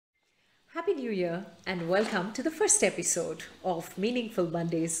Happy New Year and welcome to the first episode of Meaningful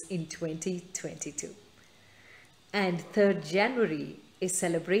Mondays in 2022. And 3rd January is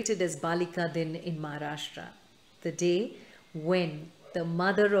celebrated as Balika Din in Maharashtra, the day when the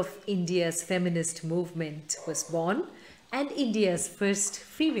mother of India's feminist movement was born and India's first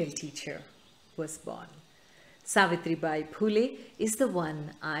female teacher was born. Savitribai Phule is the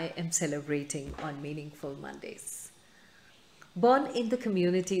one I am celebrating on Meaningful Mondays. Born in the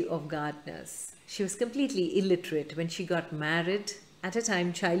community of gardeners, she was completely illiterate when she got married. At a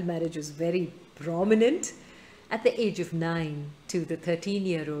time, child marriage was very prominent at the age of 9 to the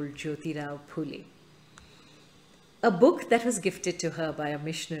 13-year-old Jyoti Rao Phule. A book that was gifted to her by a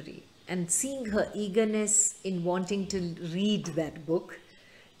missionary, and seeing her eagerness in wanting to read that book,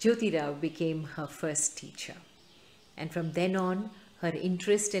 Jyoti Rao became her first teacher. And from then on, her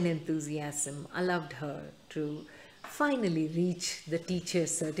interest and enthusiasm allowed her to finally reach the teacher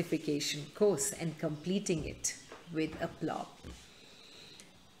certification course and completing it with aplomb.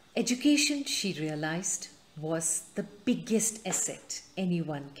 Education, she realized, was the biggest asset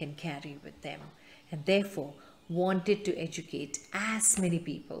anyone can carry with them, and therefore wanted to educate as many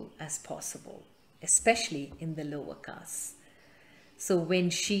people as possible, especially in the lower castes. So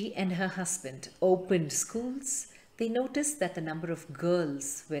when she and her husband opened schools, they noticed that the number of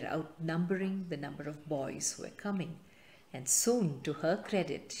girls were outnumbering the number of boys who were coming. And soon, to her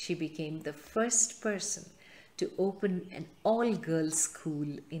credit, she became the first person to open an all-girls school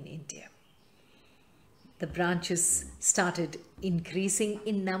in India. The branches started increasing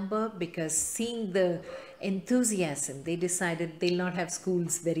in number because seeing the enthusiasm, they decided they'll not have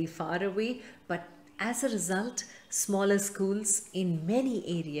schools very far away, but as a result, smaller schools in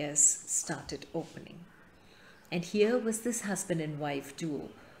many areas started opening. And here was this husband and wife duo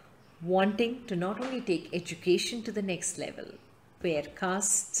wanting to not only take education to the next level, where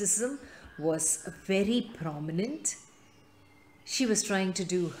casteism was very prominent. She was trying to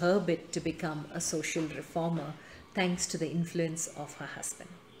do her bit to become a social reformer thanks to the influence of her husband.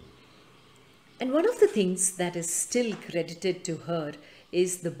 And one of the things that is still credited to her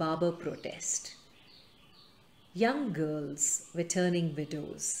is the barber protest. Young girls were turning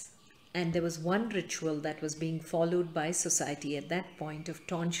widows, and there was one ritual that was being followed by society at that point of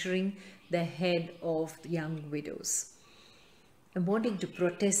tonsuring the head of young widows. And wanting to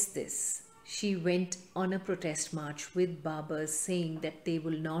protest this, she went on a protest march with barbers saying that they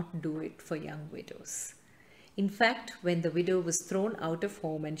will not do it for young widows. In fact, when the widow was thrown out of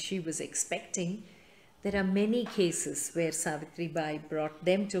home and she was expecting, there are many cases where Savitribai brought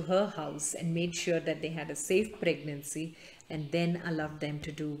them to her house and made sure that they had a safe pregnancy and then allowed them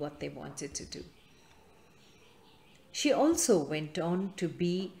to do what they wanted to do. She also went on to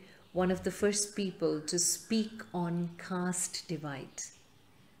be one of the first people to speak on caste divide.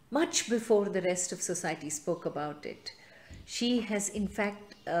 Much before the rest of society spoke about it. She has, in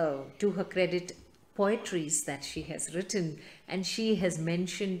fact, to her credit, poetries that she has written, and she has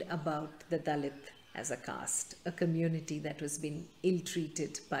mentioned about the Dalit as a caste, a community that was being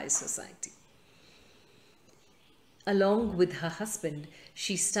ill-treated by society. Along with her husband,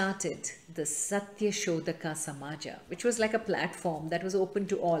 she started the Satya Shodhaka Samaja, which was like a platform that was open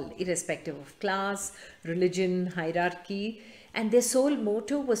to all, irrespective of class, religion, hierarchy, and their sole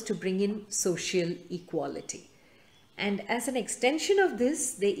motto was to bring in social equality. And as an extension of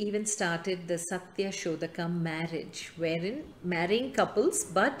this, they even started the Satya Shodhaka marriage, wherein marrying couples,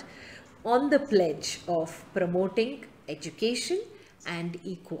 but on the pledge of promoting education and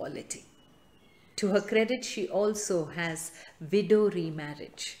equality. To her credit, she also has widow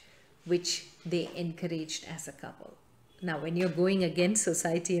remarriage, which they encouraged as a couple. Now, when you're going against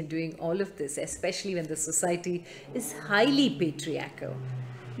society and doing all of this, especially when the society is highly patriarchal,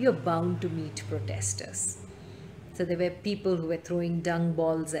 you're bound to meet protesters. So there were people who were throwing dung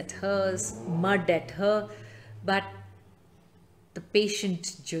balls at her, mud at her, but the patient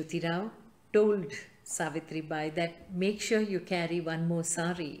Jyoti Rao told Savitribai that make sure you carry one more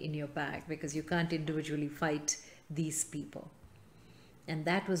sari in your bag because you can't individually fight these people. And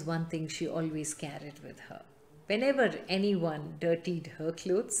that was one thing she always carried with her. Whenever anyone dirtied her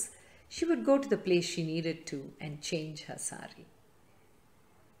clothes, she would go to the place she needed to and change her sari.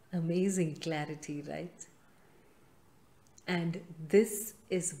 Amazing clarity, right? And this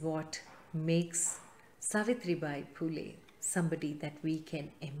is what makes Savitribai Phule somebody that we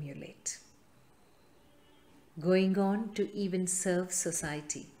can emulate. Going on to even serve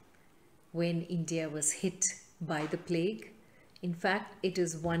society when India was hit by the plague. In fact, it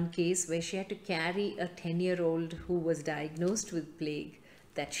is one case where she had to carry a 10-year-old who was diagnosed with plague,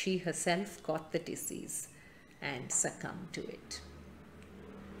 that she herself caught the disease and succumbed to it.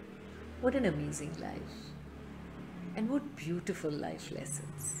 What an amazing life. And what beautiful life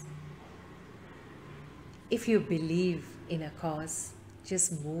lessons. If you believe in a cause,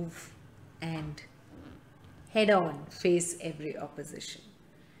 just move and head on, face every opposition.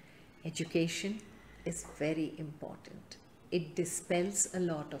 Education is very important. It dispels a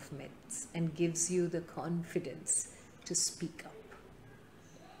lot of myths and gives you the confidence to speak up.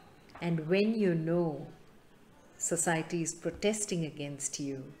 And when you know society is protesting against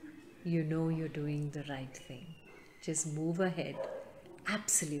you, you know you're doing the right thing. Just move ahead,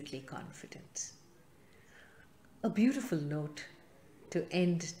 absolutely confident. A beautiful note to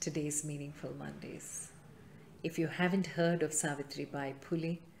end today's Meaningful Mondays. If you haven't heard of Savitribai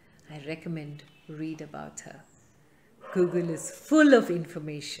Phule, I recommend read about her. Google is full of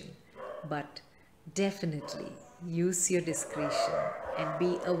information, but definitely use your discretion and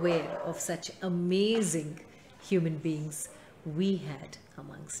be aware of such amazing human beings we had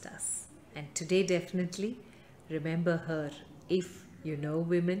amongst us. And today, definitely remember her if you know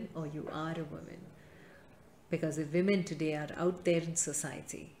women or you are a woman. Because if women today are out there in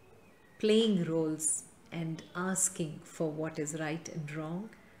society playing roles and asking for what is right and wrong,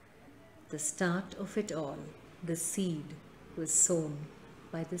 the start of it all, the seed was sown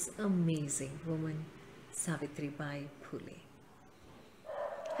by this amazing woman, Savitribai Phule.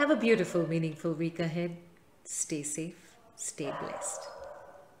 Have a beautiful, meaningful week ahead. Stay safe, stay blessed.